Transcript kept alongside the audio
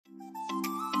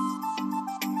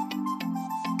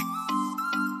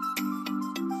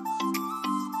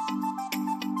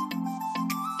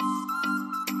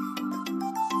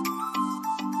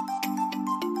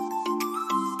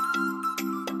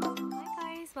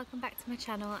welcome back to my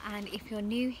channel, and if you're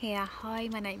new here, hi,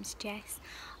 my name's Jess.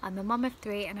 I'm a mum of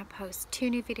 3 and I post 2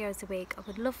 new videos a week. I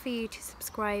would love for you to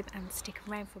subscribe and stick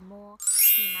around for more.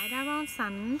 We made our own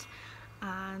sand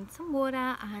and some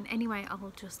water, and anyway I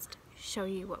will just show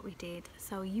you what we did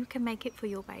so you can make it for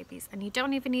your babies. And you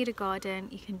don't even need a garden,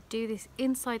 you can do this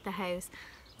inside the house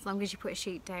as long as you put a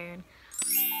sheet down.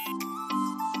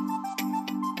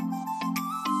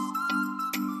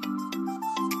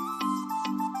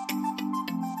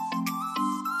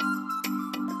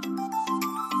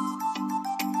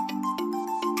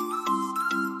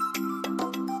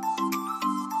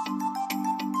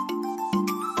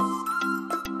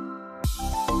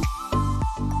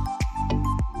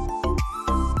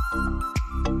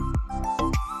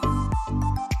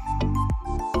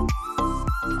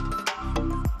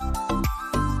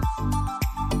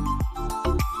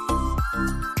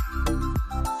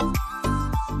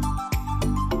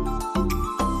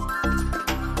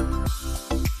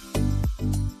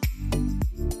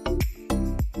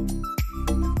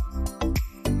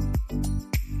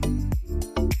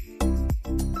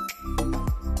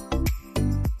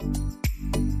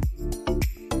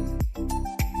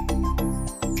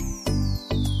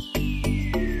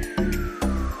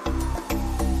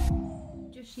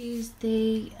 Use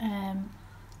the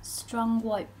strong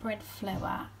white bread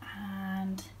flour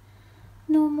and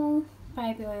normal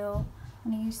baby oil.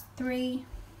 I'm going to use 3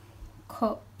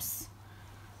 cups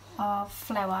of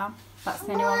flour. That's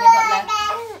the only one we got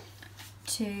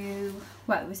left.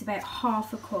 Well, it was about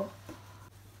half a cup.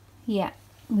 Yeah,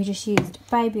 we just used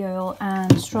baby oil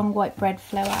and strong white bread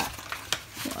flour.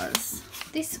 Was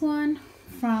this one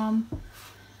from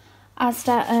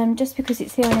Asda, just because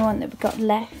it's the only one that we got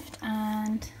left,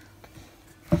 and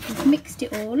we've mixed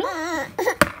it all up.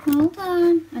 Hold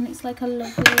on. And it's like a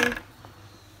lovely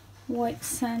white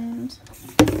sand.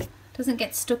 Doesn't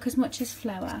get stuck as much as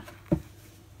flour,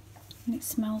 and it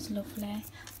smells lovely.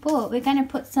 But we're going to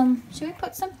put some, should we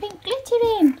put some pink glitter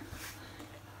in?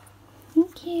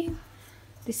 Thank you.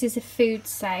 This is a food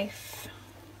safe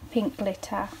pink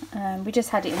glitter. We just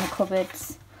had it in the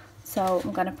cupboards, so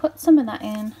I'm going to put some of that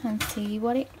in and see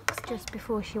what it looks like. Just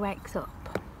before she wakes up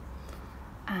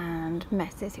and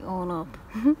messes it all up.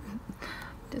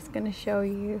 Just going to show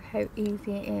you how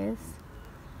easy it is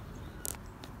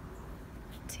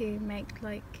to make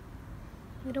like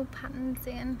little patterns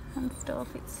in and stuff.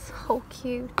 It's so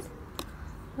cute.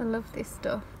 I love this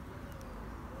stuff.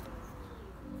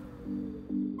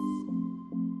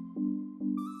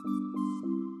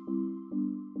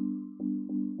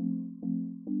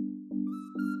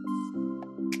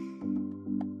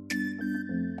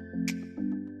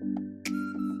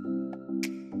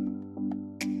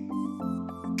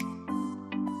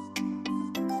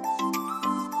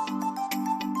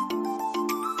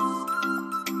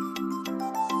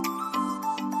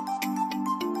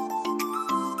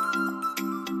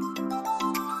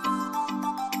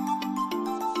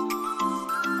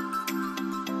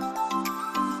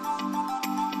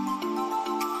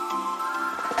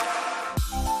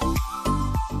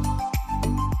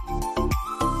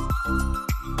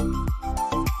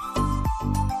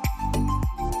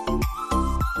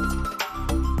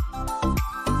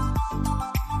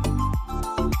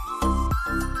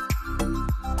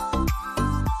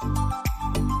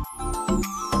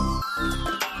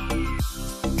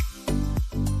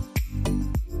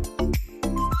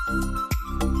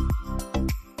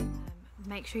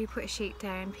 Make sure you put a sheet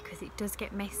down because it does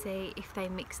get messy if they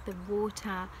mix the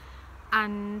water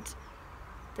and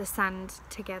the sand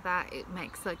together. It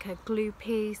makes like a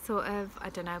gloopy sort of, I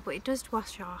don't know, but it does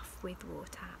wash off with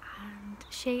water, and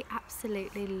she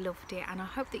absolutely loved it, and I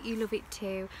hope that you love it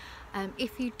too.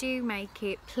 If you do make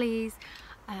it, please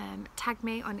tag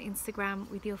me on Instagram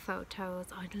with your photos.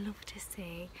 I'd love to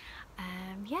see.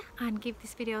 Yeah, and give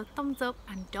this video a thumbs up,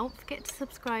 and don't forget to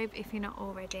subscribe if you're not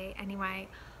already. Anyway,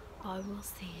 I will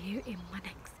see you in my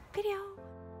next video.